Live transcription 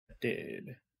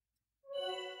dead.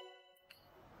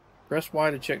 Press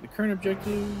Y to check the current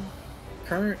objective.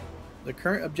 The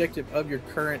current objective of your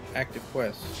current active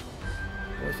quest.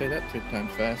 I'll say that 2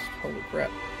 times fast. Holy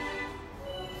crap.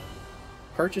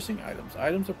 Purchasing items.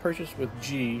 Items are purchased with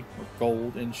G, or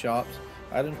gold, in shops.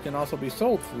 Items can also be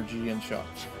sold for G in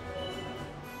shops.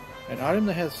 An item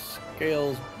that has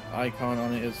scales icon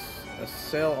on it is a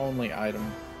sell-only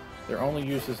item. Their only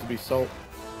use is to be sold.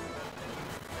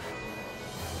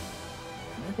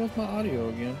 There goes my audio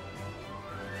again.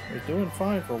 It was doing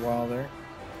fine for a while there.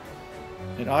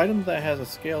 An item that has a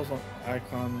scales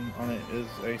icon on it is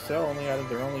a sell-only item.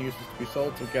 Their only use is to be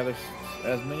sold, so gather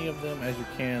as many of them as you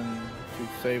can to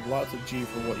save lots of G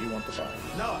for what you want to buy.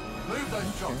 Noah, move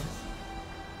those trotters.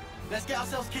 Let's get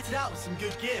ourselves kitted out with some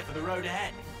good gear for the road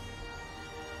ahead.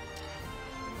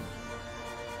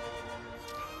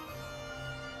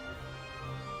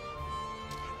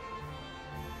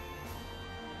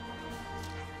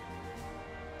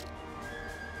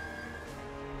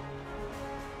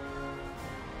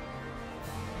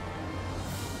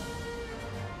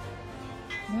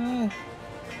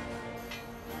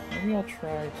 Maybe I'll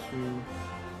try to...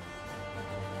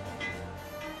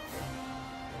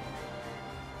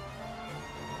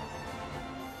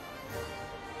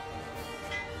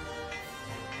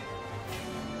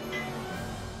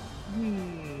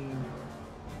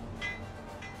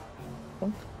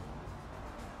 Oh.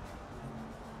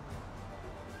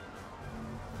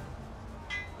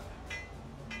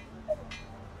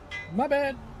 My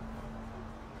bad.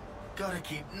 Gotta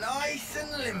keep nice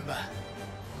and limber.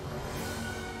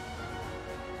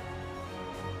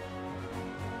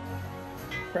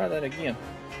 Try that again.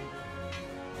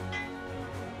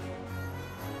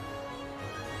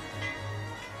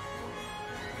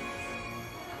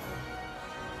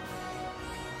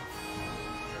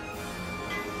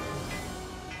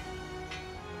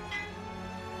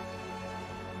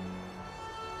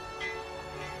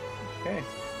 Okay.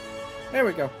 There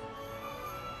we go.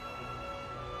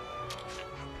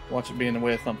 Watch it be in the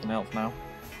way of something else now.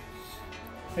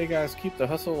 Hey guys, keep the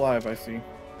hustle alive, I see.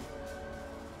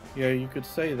 Yeah, you could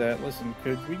say that. Listen,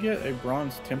 could we get a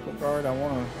bronze temple guard? I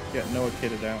want to get Noah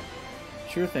kitted out.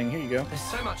 Sure thing, here you go. There's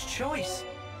so much choice.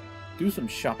 Do some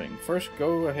shopping. First,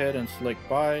 go ahead and select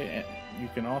buy, and you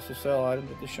can also sell items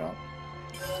at the shop.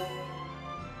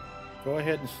 Go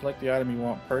ahead and select the item you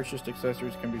want. Purchased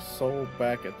accessories can be sold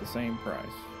back at the same price.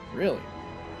 Really?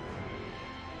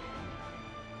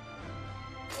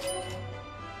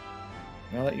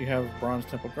 Now that you have bronze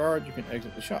temple guard, you can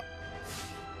exit the shop.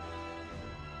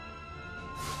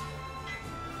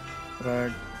 But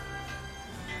I'm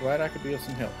glad I could be of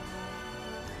some help.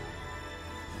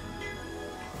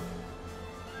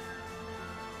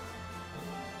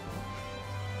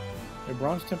 A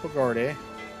bronze temple guard, eh?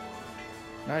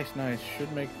 Nice, nice.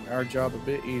 Should make our job a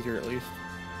bit easier at least.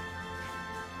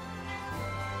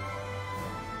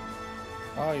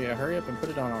 Oh yeah, hurry up and put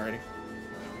it on already.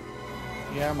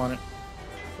 Yeah, I'm on it.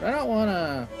 But I don't want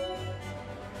to...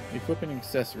 Equipping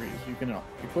accessories. You can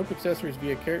equip accessories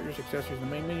via characters. Accessories in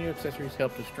the main menu. Accessories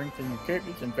help to strengthen your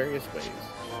characters in various ways.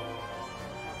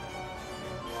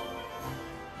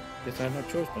 Guess I have no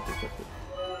choice but to equip it.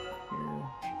 Here.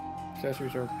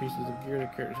 Accessories are pieces of gear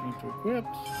that characters need to equip.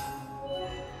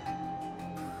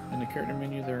 In the character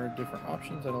menu, there are different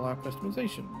options that allow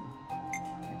customization.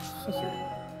 Accessory.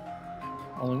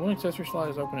 Only one accessory slot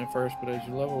is open at first, but as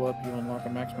you level up, you unlock a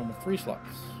maximum of 3 slots.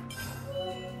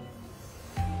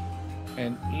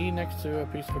 And E next to a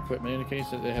piece of equipment indicates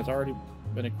that it has already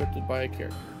been equipped by a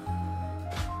character.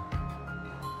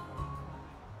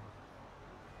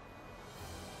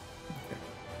 Okay.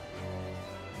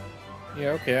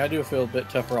 Yeah, okay, I do feel a bit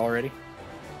tougher already.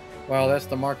 Wow, that's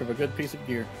the mark of a good piece of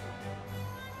gear.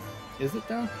 Is it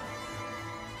though?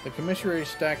 The commissary is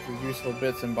stacked with useful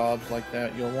bits and bobs like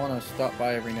that. You'll want to stop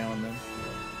by every now and then.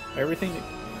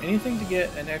 Anything to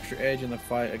get an extra edge in the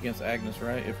fight against Agnes,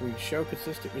 right? If we show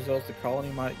consistent results, the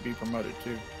colony might be promoted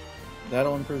too.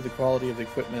 That'll improve the quality of the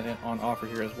equipment on offer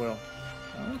here as well.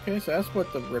 Okay, so that's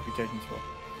what the reputation's for.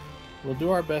 We'll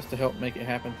do our best to help make it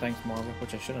happen. Thanks, Marvel.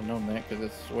 Which I should have known that because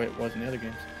that's the way it was in the other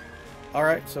games.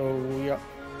 Alright, so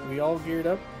we all geared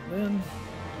up then.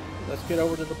 Let's get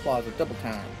over to the plaza. Double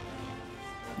time.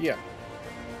 Yeah.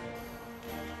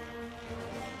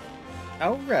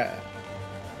 Alright.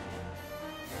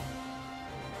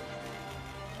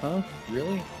 Huh?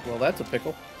 Really? Well, that's a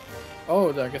pickle. Oh,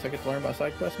 I guess I get to learn about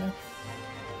side quests now?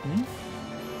 Hmm?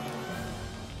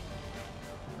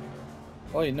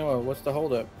 Oh, you know, what's the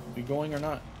holdup? You going or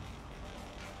not?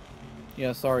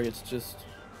 Yeah, sorry, it's just...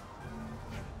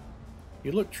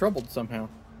 You look troubled somehow.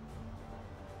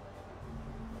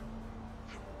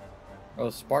 Oh,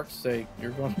 Spark's sake,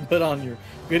 you're going to put on your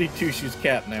goody two-shoes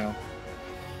cap now.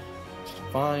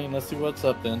 Fine, let's see what's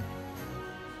up then.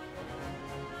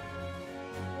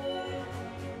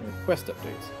 Quest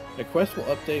updates. A quest will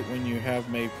update when you have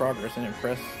made progress, and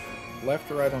press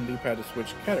left or right on D-pad to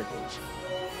switch categories.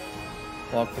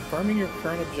 While confirming your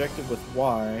current objective with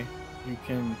Y, you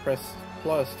can press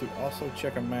plus to also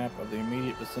check a map of the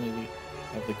immediate vicinity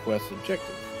of the quest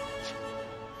objective.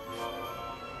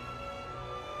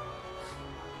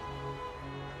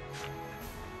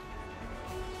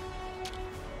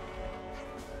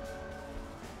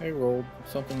 Hey, Rolled.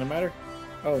 Something the matter?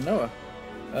 Oh, Noah.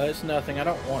 It's nothing. I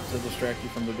don't want to distract you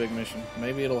from the big mission.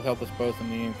 Maybe it'll help us both in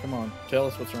the end. Come on, tell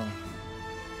us what's wrong.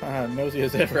 Haha, nosy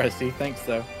as ever, I see. Thanks,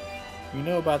 though. You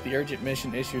know about the urgent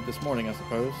mission issued this morning, I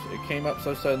suppose. It came up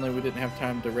so suddenly we didn't have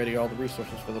time to ready all the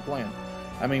resources for the plan.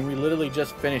 I mean, we literally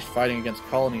just finished fighting against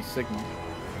Colony Sigma.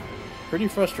 Pretty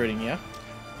frustrating, yeah?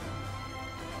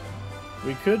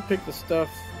 We could pick the stuff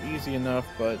easy enough,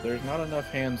 but there's not enough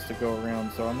hands to go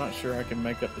around, so I'm not sure I can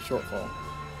make up the shortfall.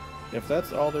 If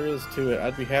that's all there is to it,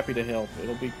 I'd be happy to help.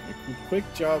 It'll be a quick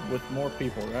job with more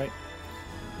people, right?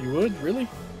 You would? Really?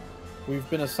 We've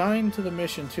been assigned to the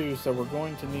mission too, so we're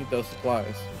going to need those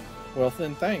supplies. Well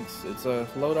then, thanks. It's a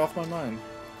load off my mind.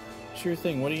 Sure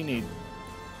thing, what do you need?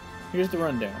 Here's the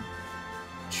rundown.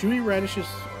 Chewy radishes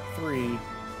 3,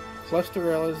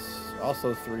 clusterellas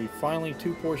also 3, finally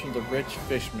 2 portions of rich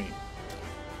fish meat.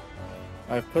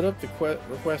 I've put up the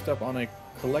request up on a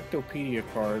Collectopedia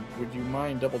card. Would you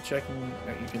mind double checking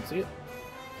that you can see it?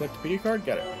 Collectopedia card?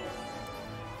 Got it.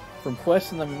 From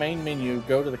quests in the main menu,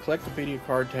 go to the Collectopedia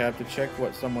card tab to check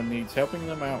what someone needs. Helping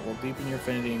them out will deepen your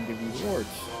affinity and give you rewards.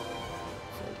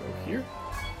 So go here.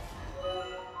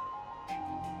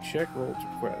 Check Roll's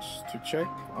request. To check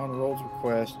on Roll's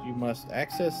request, you must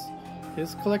access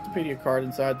his Collectopedia card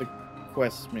inside the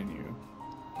quests menu.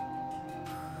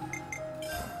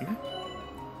 Here.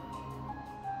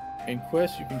 In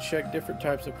quests, you can check different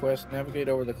types of quests. Navigate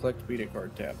over the Collectopedia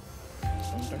card tab.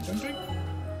 Dun, dun, dun, dun.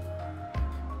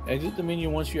 Exit the menu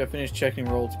once you have finished checking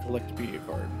Roll's Collectopedia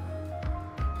card.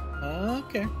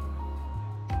 Okay.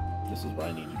 This is what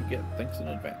I need you to get. Thanks in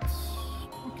advance.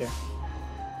 Okay.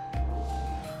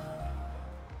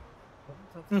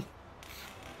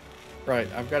 Right,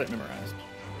 I've got it memorized.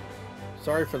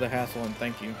 Sorry for the hassle and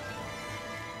thank you.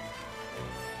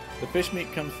 The fish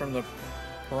meat comes from the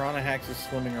piranha haxes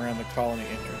swimming around the colony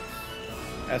entrance.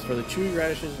 As for the chewy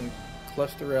radishes and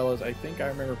clusterellas, I think I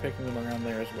remember picking them around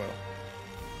there as well.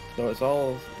 So it's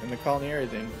all in the colony area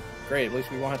then. Great, at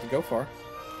least we won't have to go far.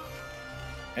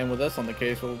 And with us on the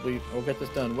case, we'll get this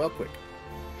done well quick.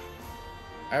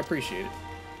 I appreciate it.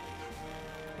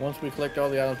 Once we collect all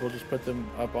the items, we'll just put them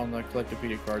up on the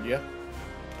Collectopedia card, yeah?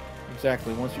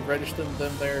 Exactly. Once you've registered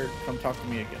them there, come talk to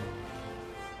me again.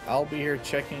 I'll be here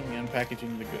checking and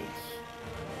packaging the goods.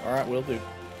 Alright, will do.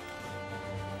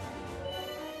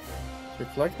 So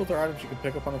collectibles are items you can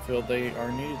pick up on the field. They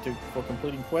are needed for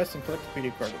completing quests and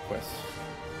Collectopedia card requests.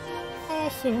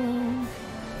 Awesome!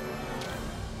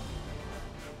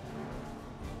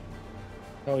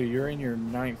 Oh, you're in your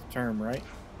 9th term, right?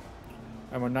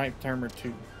 I'm a 9th termer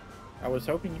too. I was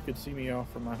hoping you could see me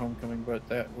off for my homecoming, but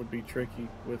that would be tricky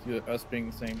with us being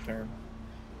the same term.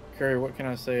 Curry, what can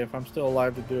I say? If I'm still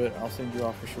alive to do it, I'll send you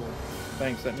off for sure.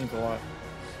 Thanks, that means a lot.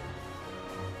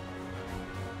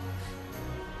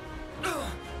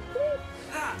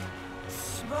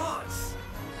 Smarts!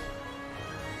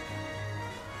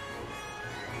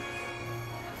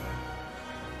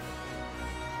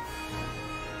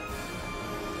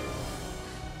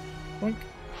 Boink.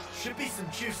 Should be some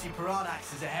juicy piranha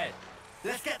axes ahead.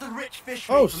 Let's get the rich fish.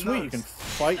 Oh, sweet! You can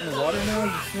fight in the water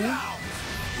now.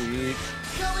 Sweet.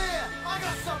 Come here! I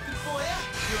got something for you.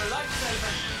 You're a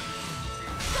lifesaver.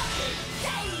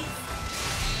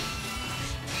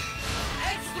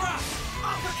 Extra!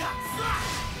 Uppercut! Slash!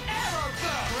 Arrow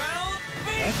curl! Ground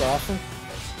beat! That's awesome.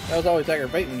 That was always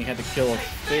aggravating when you had to kill a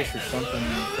fish or something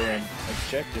for an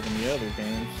objective in the other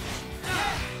games.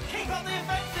 Yeah, keep up the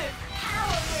offensive!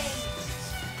 Power ring!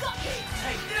 Got it!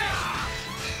 Take that!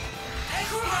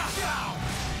 Extra! Down!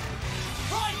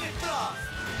 Private blast!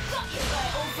 Got you, but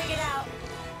all figured out.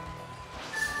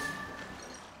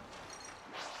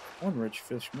 One rich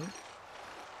fish meat.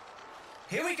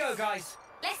 Here we go, guys!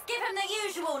 Let's give him the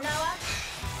usual, Noah.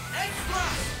 Extra!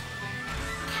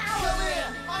 Come here!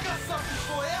 I got something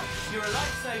for you! You're a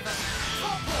lifesaver!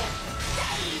 Topple!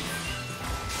 Dave!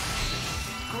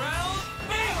 Ground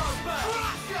beat!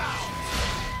 Crash down!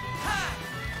 Ha!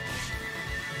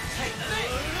 Take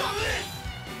this!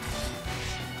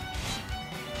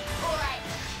 Alright,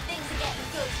 things are getting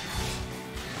good.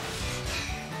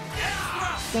 Yeah!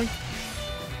 Boink.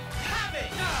 Have it!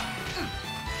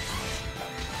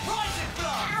 Rising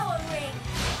blow! Power ring.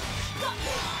 Got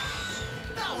you.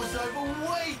 That was over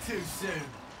way too soon.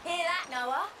 Hear that,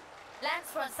 Noah?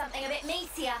 Lance wants something a bit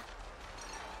meatier.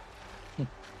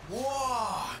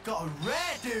 Whoa, got a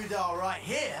rare doodah right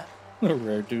here. A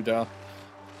rare doodah.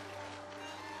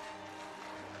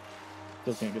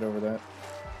 Still can't get over that.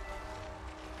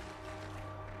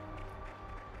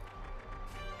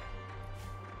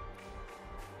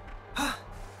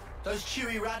 Those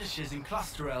chewy radishes and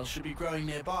cluster ells should be growing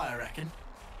nearby, I reckon.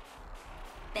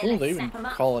 Then Cool, let's they even snap 'em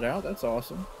up. call it out. That's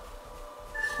awesome.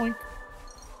 Boink.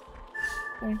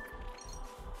 Boink.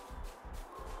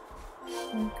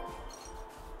 Boink.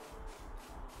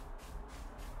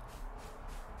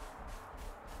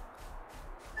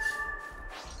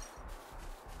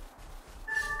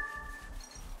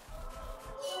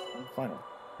 And final.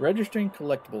 Registering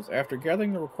collectibles. After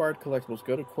gathering the required collectibles,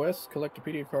 go to quests,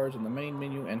 Collectopedia cards in the main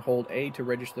menu, and hold A to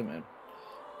register them in.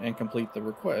 And complete the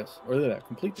request. Or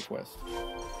complete the quest.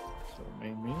 So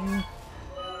main menu.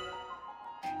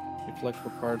 The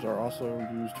collectible cards are also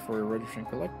used for registering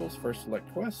collectibles. First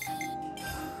select quests.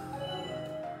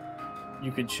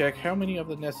 You can check how many of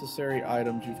the necessary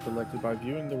items you've collected by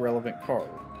viewing the relevant card.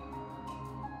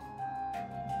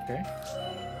 Okay.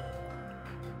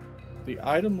 The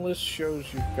item list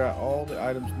shows you've got all the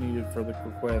items needed for the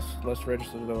request. Let's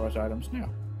register those items now.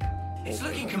 It's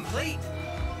looking complete.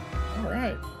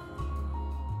 Alright.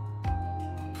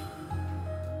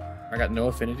 I got no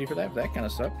affinity for that, but that kind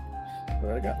of sucked.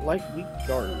 But I got Lightweight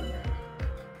Guard.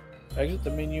 Exit the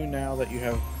menu now that you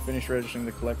have finished registering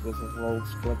the collectibles of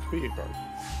Rogue's Collectopedia card.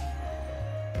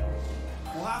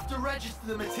 We'll have to register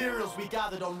the materials we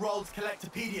gathered on Rold's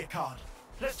Collectopedia card.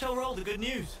 Let's tell Rold the good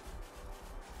news.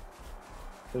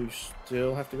 So you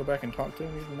still have to go back and talk to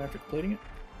him even after completing it?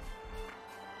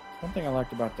 One thing I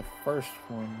liked about the first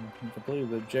one, you completed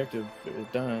the objective, it was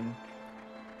done.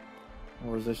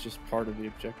 Or is this just part of the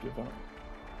objective? I don't know.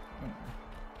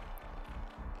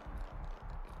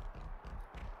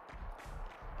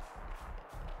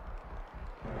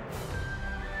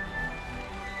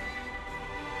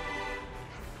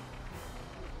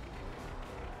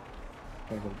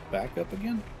 I go back up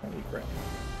again? Holy crap.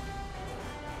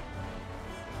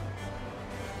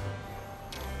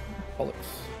 Pollux.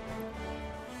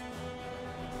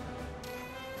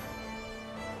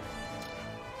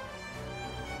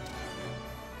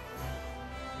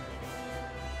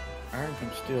 Iron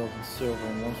from steel and silver,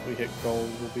 and once we hit gold,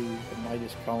 we'll be the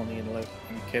mightiest colony in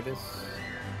Kevis.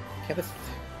 Kevis?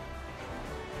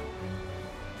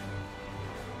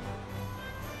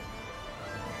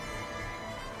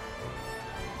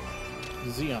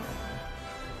 Xeon.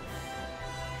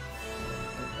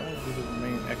 We to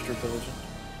remain extra diligent.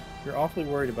 You're awfully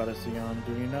worried about us, Xeon.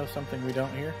 Do you know something we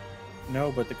don't hear?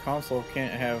 No, but the console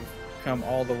can't have come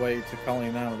all the way to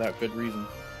Colony 9 without good reason.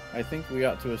 I think we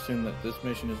ought to assume that this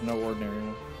mission is no ordinary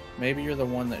one. Maybe you're the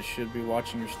one that should be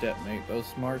watching your step, mate. Those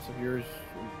smarts of yours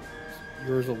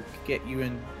will get you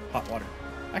in hot water.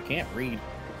 I can't read.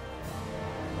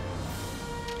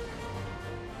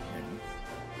 And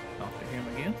talk to him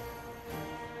again.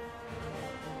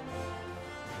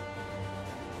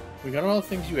 We got all the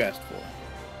things you asked for.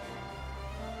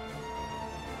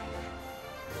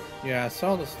 Yeah, I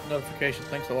saw this notification.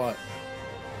 Thanks a lot.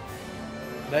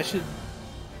 That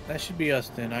should be us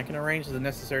then. I can arrange the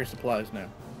necessary supplies now.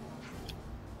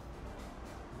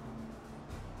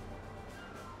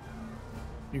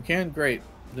 You can? Great.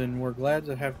 Then we're glad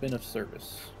to have been of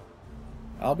service.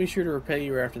 I'll be sure to repay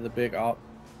you after the big op.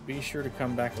 Be sure to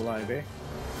come back alive, eh?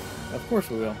 Of course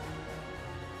we will.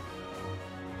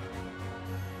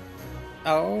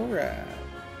 Alright.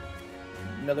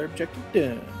 Another objective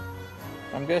done.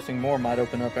 I'm guessing more might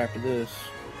open up after this.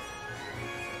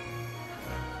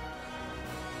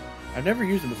 I've never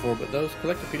used them before, but those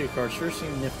Collectopedia cards sure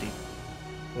seem nifty.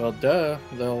 Well, duh.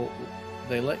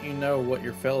 They let you know what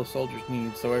your fellow soldiers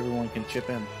need so everyone can chip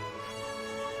in.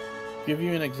 Give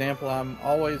you an example, I'm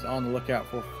always on the lookout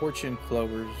for fortune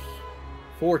clovers.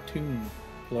 Fortune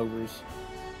clovers.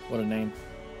 What a name.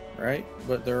 Right?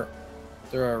 But they're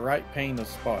a right pain to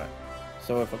spot.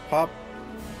 So if I pop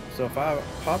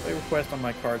a request on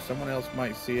my card, someone else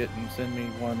might see it and send me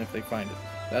one if they find it.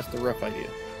 That's the rough idea.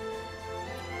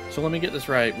 So let me get this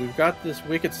right. We've got this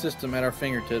wicked system at our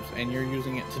fingertips, and you're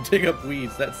using it to dig up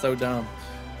weeds. That's so dumb.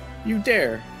 You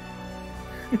dare.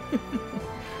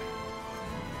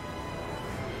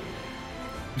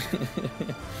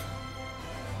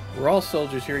 We're all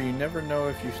soldiers here. You never know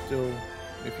if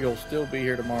you'll still be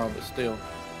here tomorrow, but still.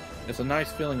 It's a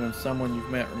nice feeling when someone you've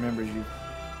met remembers you,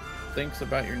 thinks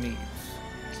about your needs.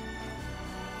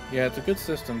 Yeah, it's a good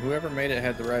system. Whoever made it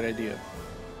had the right idea.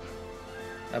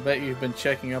 I bet you've been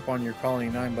checking up on your Colony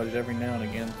 9 budget every now and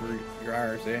again through your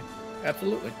IRS, eh?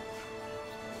 Absolutely.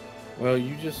 Well,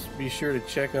 you just be sure to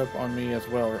check up on me as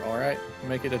well, alright?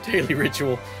 Make it a daily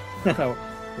ritual.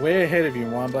 Way ahead of you,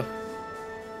 Wamba.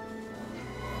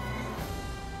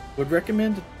 Would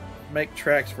recommend to make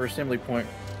tracks for assembly point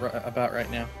about right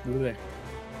now. Blech.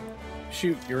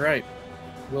 Shoot, you're right.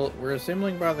 We're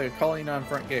assembling by the Colony 9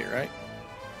 front gate, right?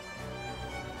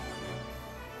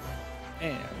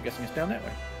 And I'm guessing it's down that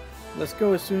way. Let's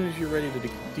go as soon as you're ready to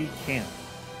decamp.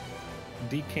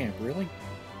 Decamp, really?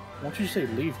 Why don't you say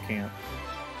leave camp?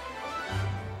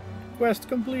 Quest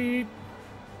complete!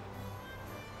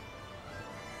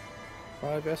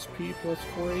 5 SP plus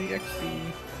 480 XP.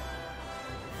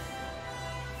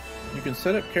 You can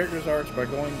set up characters' arts by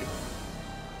going to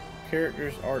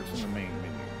characters' arts in the main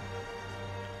menu.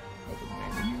 Open the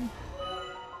main menu.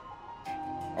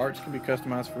 Arts can be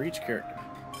customized for each character.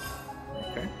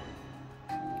 Okay.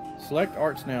 Select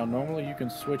arts now. Normally you can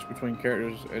switch between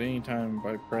characters at any time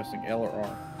by pressing L or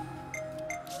R.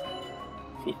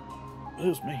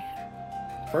 Excuse me.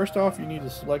 First off, you need to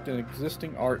select an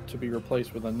existing art to be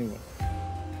replaced with a new one.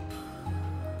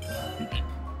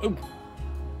 Ooh.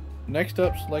 Next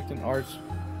up, select an arts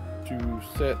to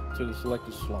set to the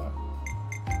selected slot.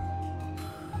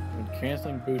 When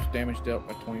canceling, boost damage dealt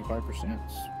by 25%.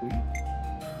 Sweet.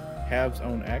 Halves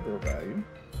own aggro value.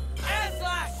 Air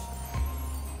slash!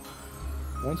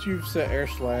 Once you've set air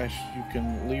slash, you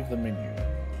can leave the menu.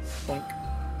 Plink,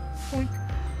 plink,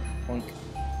 plink.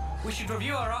 We should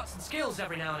review our arts and skills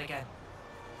every now and again.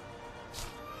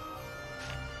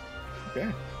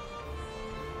 Okay.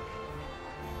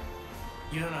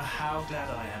 You don't know how glad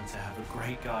I am to have a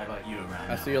great guy like you around.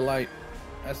 I see a light.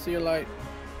 I see a light.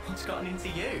 What's gotten into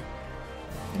you?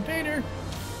 Container.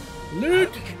 I Loot.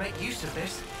 hope we can make use of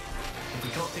this. If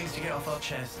we got things to get off our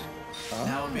chest, Oh,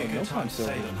 now would be a no good time to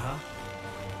silver. say them, huh?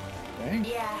 Dang.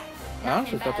 Yeah. I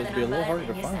honestly thought nothing this would be a little better harder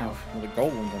to than find. yourself. Well, the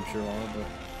gold ones I'm sure are, but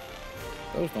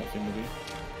those don't seem to be.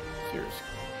 Serious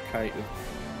kite.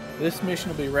 This mission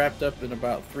will be wrapped up in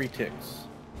about 3 ticks.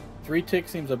 3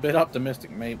 ticks seems a bit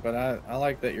optimistic, mate, but I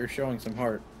like that you're showing some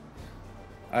heart.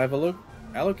 I've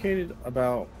allocated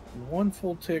about 1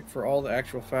 full tick for all the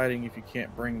actual fighting. If you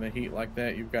can't bring the heat like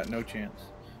that, you've got no chance.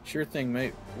 Sure thing,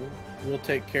 mate. We'll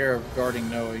take care of guarding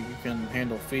Noah. You can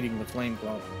handle feeding the flame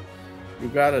cloth.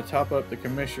 You've got to top up the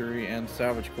commissary and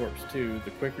salvage corps too.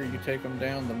 The quicker you take them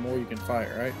down, the more you can fight,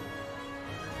 right?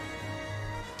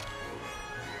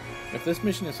 If this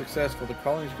mission is successful, the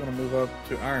colony's going to move up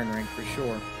to Iron Rank for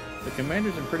sure. The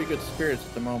commander's in pretty good spirits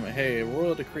at the moment. Hey, a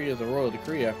royal decree is a royal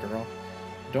decree after all.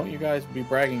 Don't you guys be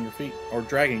bragging your feet, or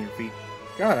dragging your feet.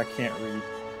 God, I can't read.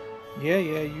 Yeah,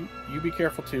 you be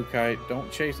careful too, Kite.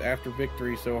 Don't chase after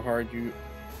victory so hard you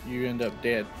end up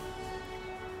dead.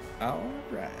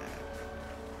 Alright.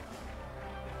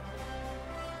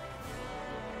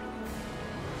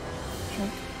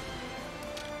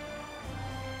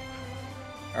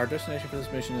 Our destination for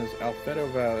this mission is Alfedo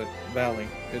Valley.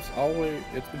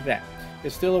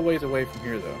 It's still a ways away from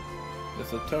here though.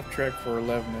 It's a tough trek for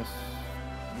 11us.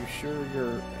 You sure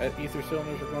your ether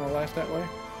cylinders are going to last that way?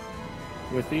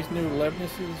 With these new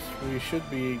 11uses, we should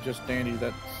be just dandy.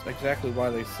 That's exactly why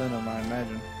they sent them, I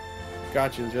imagine.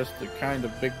 Gotcha, just the kind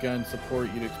of big gun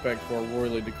support you'd expect for a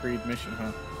royally decreed mission,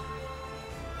 huh?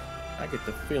 I get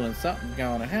the feeling something's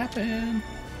gonna happen.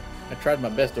 I tried my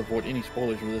best to avoid any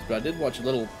spoilers for this, but I did watch a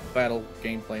little battle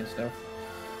gameplay and stuff.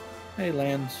 Hey,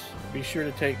 Lance, be sure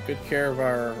to take good care of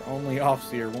our only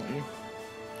officer, won't you?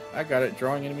 I got it.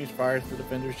 Drawing enemies fire is the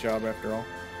defender's job, after all.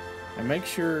 And make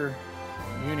sure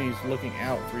Uni's looking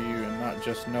out for you and not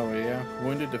just Noah, yeah?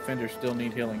 Wounded defenders still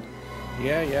need healing.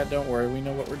 Yeah, don't worry. We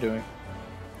know what we're doing.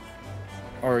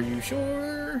 Are you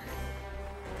sure?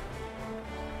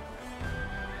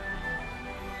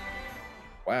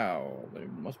 Wow, they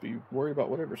must be worried about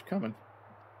whatever's coming.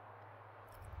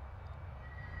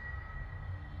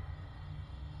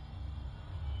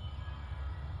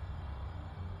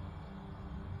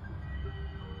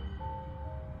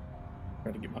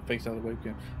 Try to get my face out of the way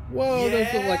again. Whoa,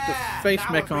 those look like the face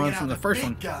now we're bringing mechons from out the first big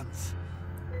one. Guns.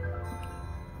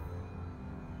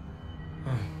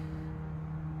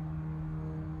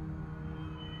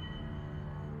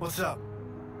 What's up?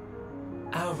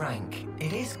 Our rank,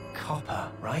 it is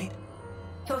copper, right?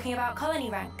 Talking about colony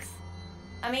ranks.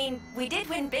 I mean, we did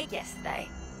win big yesterday.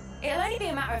 It'll only be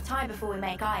a matter of time before we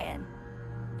make iron.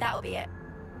 That'll be it.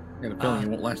 I got a feeling it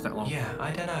won't last that long. Yeah,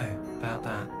 I don't know about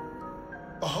that.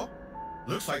 Uh-huh.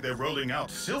 Looks like they're rolling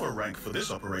out silver rank for this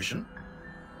operation.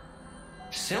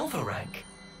 Silver rank?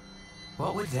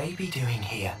 What would they be doing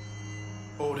here?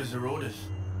 Orders are orders.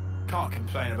 Can't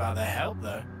complain about their help,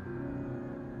 though.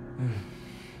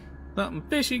 Something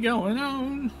fishy going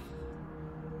on.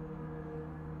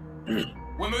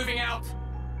 We're moving out.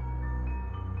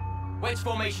 Wedge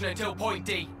formation until point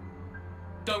D.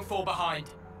 Don't fall behind.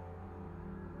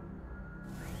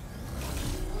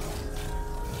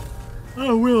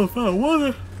 I will if I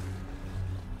wanna.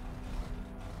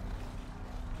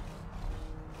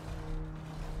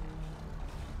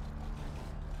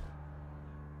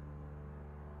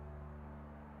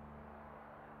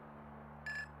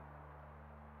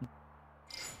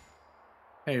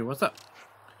 Hey, what's up?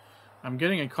 I'm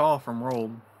getting a call from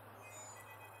Rold.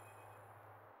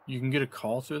 You can get a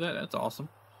call through that? That's awesome.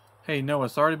 Hey, Noah,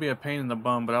 sorry to be a pain in the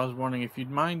bum, but I was wondering if you'd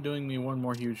mind doing me one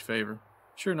more huge favor.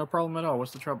 Sure, no problem at all.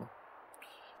 What's the trouble?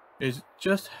 It's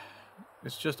just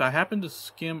I happened to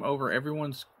skim over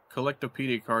everyone's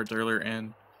Collectopedia cards earlier,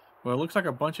 and, well, it looks like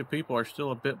a bunch of people are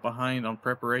still a bit behind on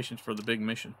preparations for the big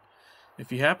mission.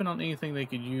 If you happen on anything they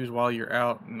could use while you're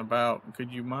out and about,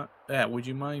 would you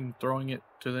mind throwing it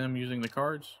to them using the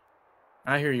cards?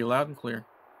 I hear you loud and clear.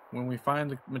 When we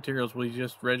find the materials, we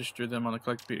just register them on the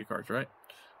Collectopedia cards, right?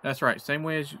 That's right, same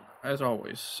way as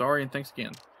always. Sorry and thanks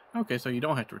again. Okay, so you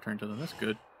don't have to return to them. That's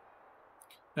good.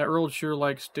 That Rold sure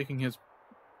likes sticking his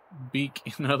beak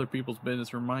in other people's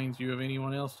business. Reminds you of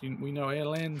anyone else we know, eh,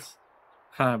 Lance?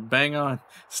 Bang on.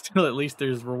 Still, at least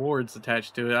there's rewards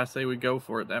attached to it. I say we go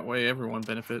for it. That way everyone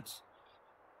benefits.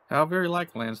 How very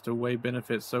like Lance to weigh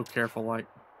benefits so careful like.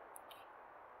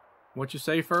 What you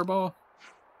say, Furball?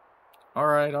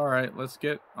 Alright. Let's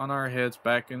get on our heads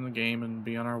back in the game and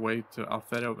be on our way to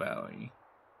Alfedo Valley.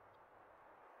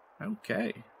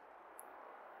 Okay.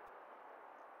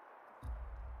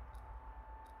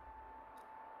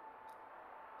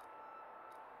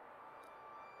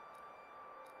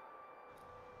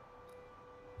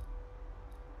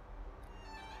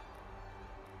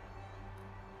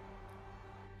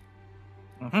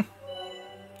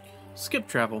 Skip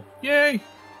travel. Yay!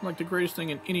 Like the greatest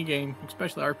thing in any game,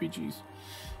 especially RPGs.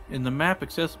 In the map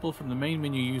accessible from the main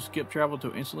menu, use skip travel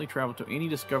to instantly travel to any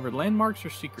discovered landmarks or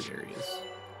secret areas.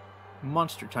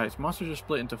 Monster types. Monsters are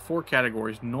split into 4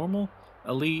 categories: normal,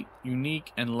 elite,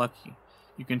 unique, and lucky.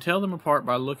 You can tell them apart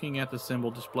by looking at the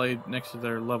symbol displayed next to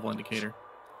their level indicator.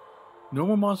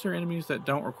 Normal monster enemies that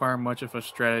don't require much of a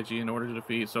strategy in order to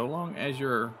defeat, so long as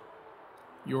you're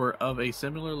of a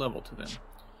similar level to them.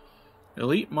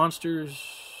 Elite monsters,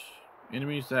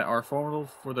 enemies that are formidable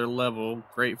for their level,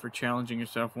 great for challenging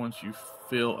yourself once you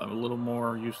feel a little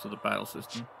more used to the battle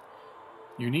system.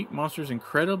 Unique monsters,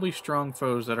 incredibly strong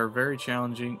foes that are very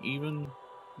challenging even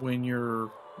when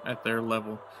you're at their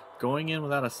level. Going in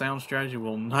without a sound strategy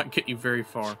will not get you very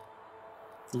far.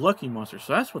 Lucky monsters,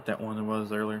 so that's what that one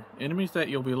was earlier. Enemies that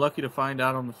you'll be lucky to find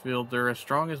out on the field. They're as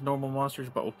strong as normal monsters,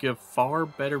 but will give far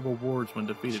better rewards when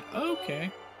defeated.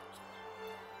 Okay.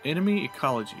 Enemy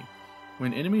ecology.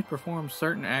 When enemies perform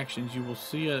certain actions, you will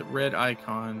see a red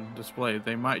icon displayed.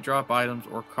 They might drop items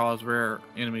or cause rare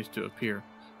enemies to appear.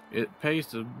 It pays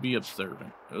to be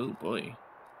observant. Oh boy.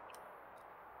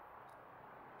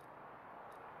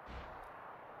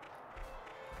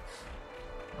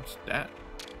 What's that?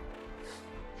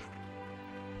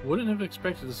 Wouldn't have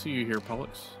expected to see you here,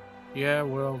 Pollux. Yeah,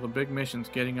 well, the big mission's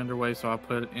getting underway, so I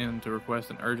put in to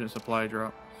request an urgent supply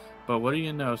drop. But what do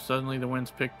you know, suddenly the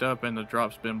wind's picked up and the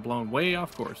drop's been blown way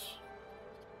off course.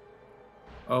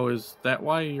 Oh, is that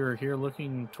why you're here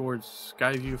looking towards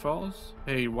Skyview Falls?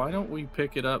 Hey, why don't we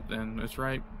pick it up then? It's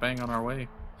right bang on our way.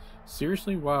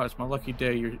 Seriously? Wow, it's my lucky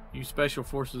day. You Special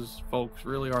Forces folks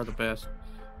really are the best.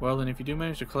 Well, then if you do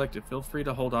manage to collect it, feel free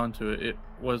to hold on to it. It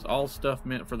was all stuff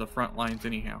meant for the front lines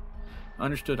anyhow.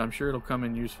 Understood, I'm sure it'll come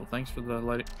in useful. Thanks for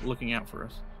looking out for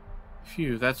us.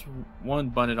 Phew, that's one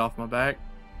bunted off my back.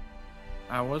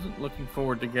 I wasn't looking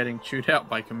forward to getting chewed out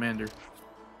by Commander.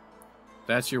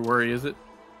 That's your worry, is it?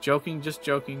 Joking, just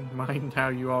joking. Mind how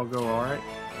you all go, alright?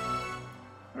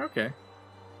 Okay.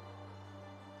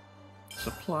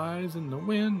 Supplies in the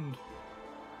wind.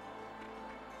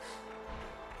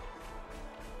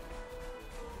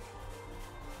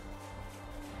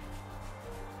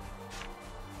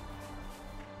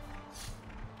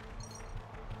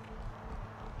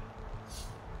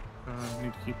 I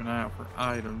need to keep an eye out for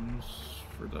items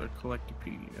for the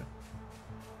Collectopedia.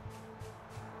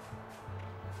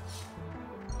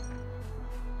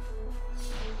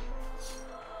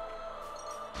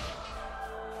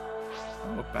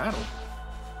 Oh, a battle.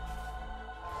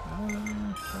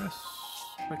 Press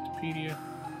Collectopedia.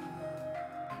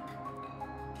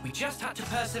 We just had to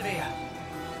persevere.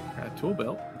 Got a tool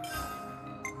belt.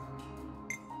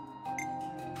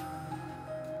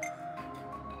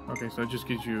 Okay, so it just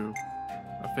gives you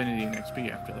affinity and XP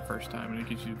after the first time, and it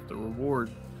gives you the reward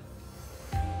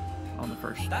on the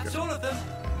first. That's all of them.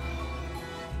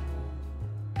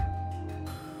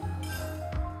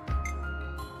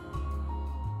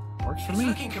 Works for It's me.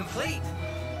 looking complete.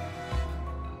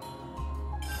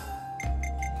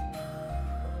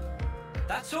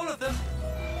 That's all of them.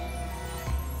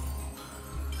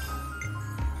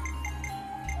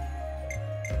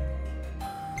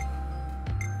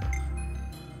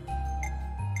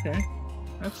 Okay,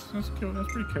 that's cool.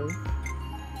 That's pretty cool.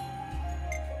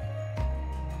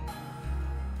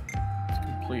 It's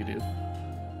completed.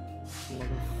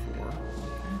 Level 4.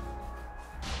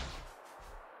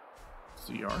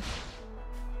 Okay. CR.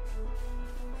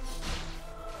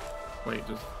 Wait,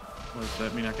 what does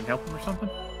that mean? I can help him or something?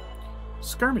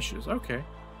 Skirmishes. Okay.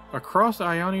 Across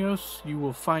Ionios, you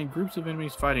will find groups of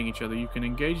enemies fighting each other. You can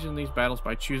engage in these battles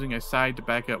by choosing a side to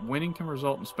back up. Winning can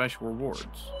result in special rewards.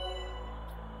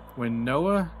 When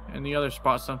Noah and the others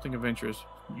spot something of interest,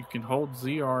 you can hold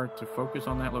ZR to focus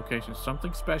on that location.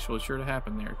 Something special is sure to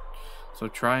happen there, so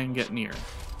try and get near.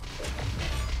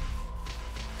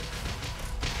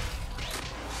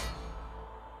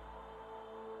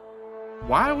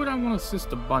 Why would I want to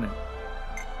assist a bunny?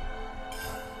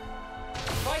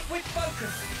 Fight with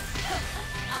focus.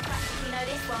 I practically know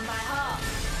this one by heart.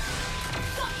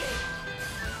 Got you!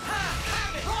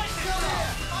 Have it! Right, go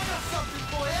here! I got something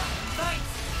for you!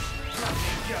 Thanks!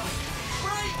 Nothing going.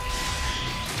 Break!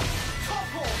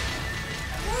 Topple!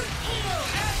 Heal!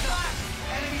 Air blast!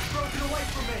 Enemy's broken away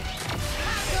from me!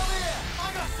 Go here! I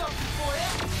got something for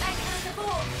you! Thanks for the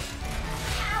support!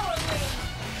 Power ring!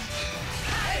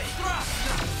 Head thrust!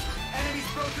 Enemy's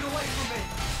broken away from me!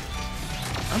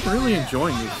 I'm really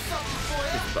enjoying I this. got something for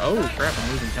you! Oh crap! I'm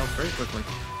losing health very quickly.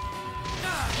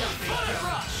 Bullet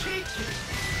rush! Cheeky!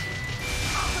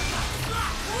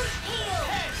 Heal!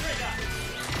 Hair trigger!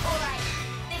 Alright,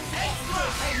 this is it.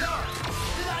 Hey, Laura!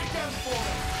 Do that again for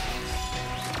me!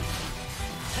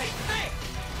 Take this!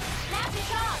 Now's your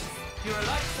chance! You're a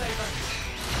lifesaver!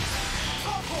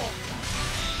 Topple!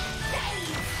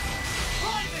 Save!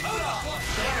 Lightning blast!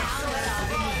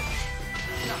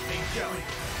 Nothing going!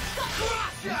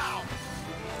 Crash out!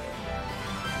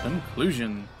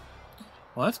 Conclusion.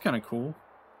 Well, that's kind of cool.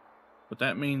 But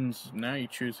that means now you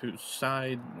choose whose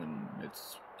side when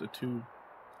it's the two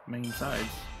main sides.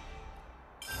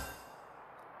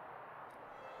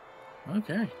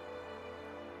 Okay.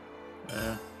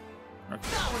 Okay.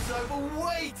 That was over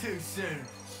way too soon!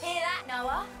 Hear that,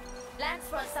 Noah?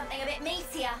 Lance wants something a bit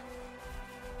meatier.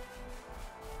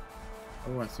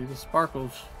 Oh, I see the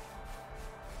sparkles.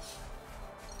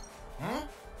 Huh?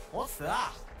 What's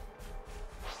that?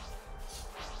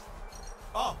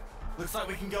 Oh, looks like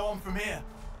we can go on from here.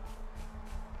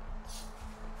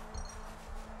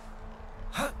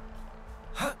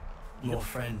 Your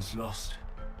friend's lost.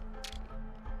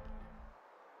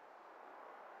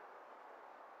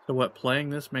 So what, playing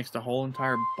this makes the whole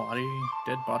entire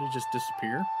dead body just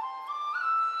disappear?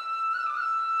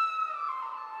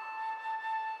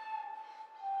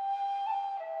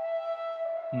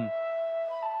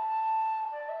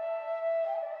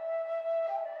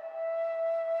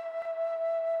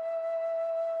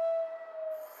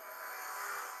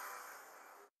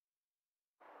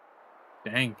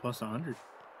 Dang, plus 100.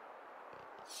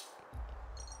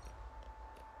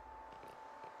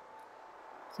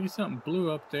 See something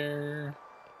blue up there.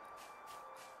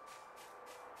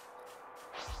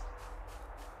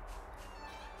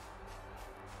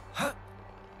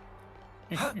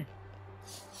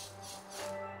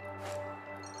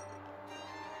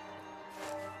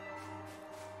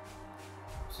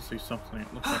 See something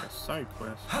that looks like a side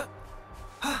quest.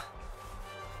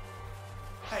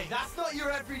 Hey, that's not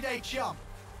your everyday chump.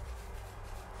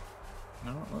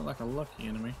 No, it look like a lucky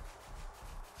enemy.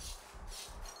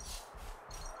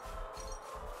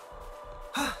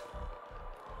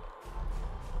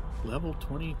 Level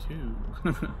 22.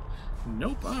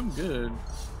 Nope, I'm good.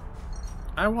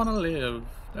 I want to live.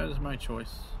 That is my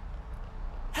choice.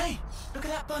 Hey, look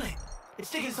at that bunny. It's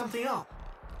digging something up.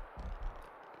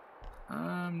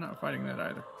 I'm not fighting that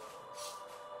either.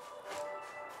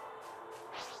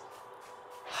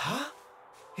 Huh?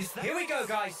 Is that... Here we go,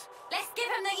 guys. Let's give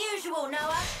him the usual,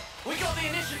 Noah. We got the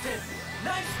initiative.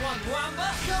 Nice one,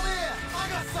 Wamba. Come here. I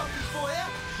got something for you.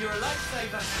 You're a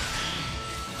lifesaver.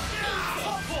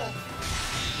 Topple.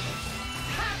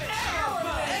 Have it.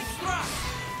 Head thrust.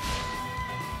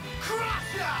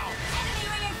 Crash out. Enemy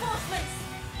reinforcements.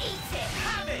 Eat it.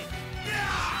 Have it.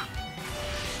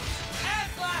 Air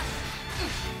blast.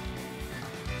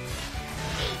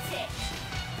 Eat it.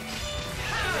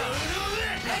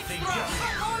 Nothing Not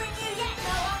more in you yet,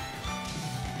 Noah.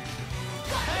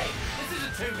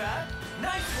 too bad.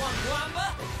 Nice one,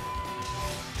 Wamba.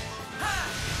 Ha!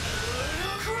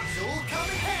 It's all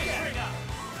coming together.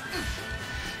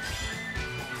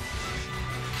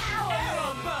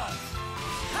 Arrow burst.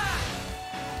 Ha!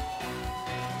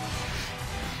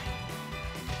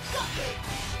 Got it.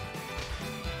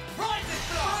 Rising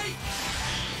strike.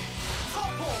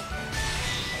 Topple.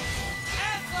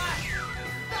 Air slash.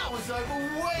 That was over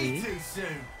way too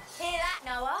soon. Hear that,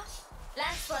 Noah?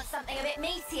 Lance wants something a bit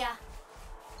meatier.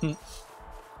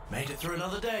 Made it through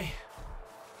another day.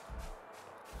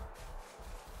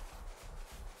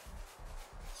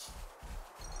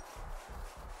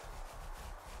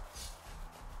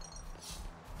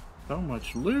 So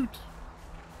much loot.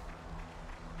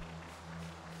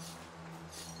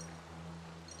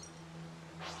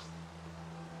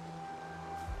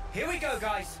 Here we go,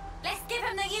 guys. Let's give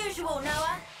him the usual,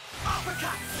 Noah.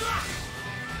 Uppercut. Slash.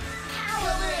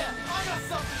 Come here. I got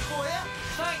something for you.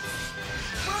 Thanks.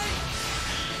 Break.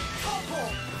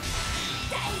 Topple.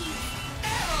 Dave!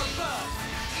 Arrow burst.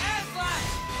 Air slash.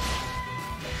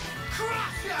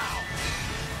 Crash out.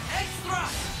 Edge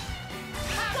thrust.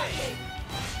 Have it.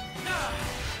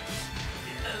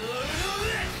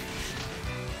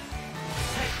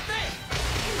 Take this.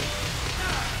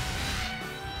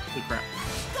 Holy crap.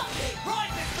 Got it.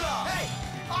 Right this block. Hey,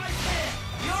 I'm here.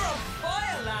 You're on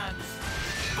fire, Lance.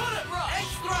 Bullet rush.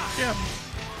 Edge thrust. Yeah.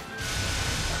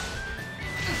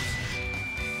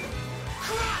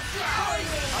 Crash out.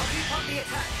 I'll keep up the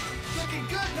attack. Looking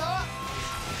good, Noah.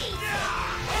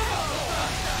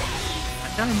 I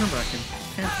can't remember. I can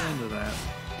cancel into that.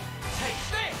 Take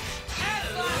this. Air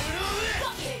slash.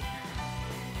 Got it.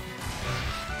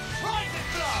 Right this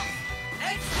block.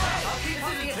 Edge thrust. I'll keep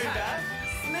up the attack.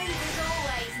 Smooth as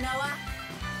always, Noah.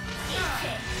 Eat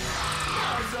it!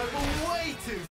 That was over way too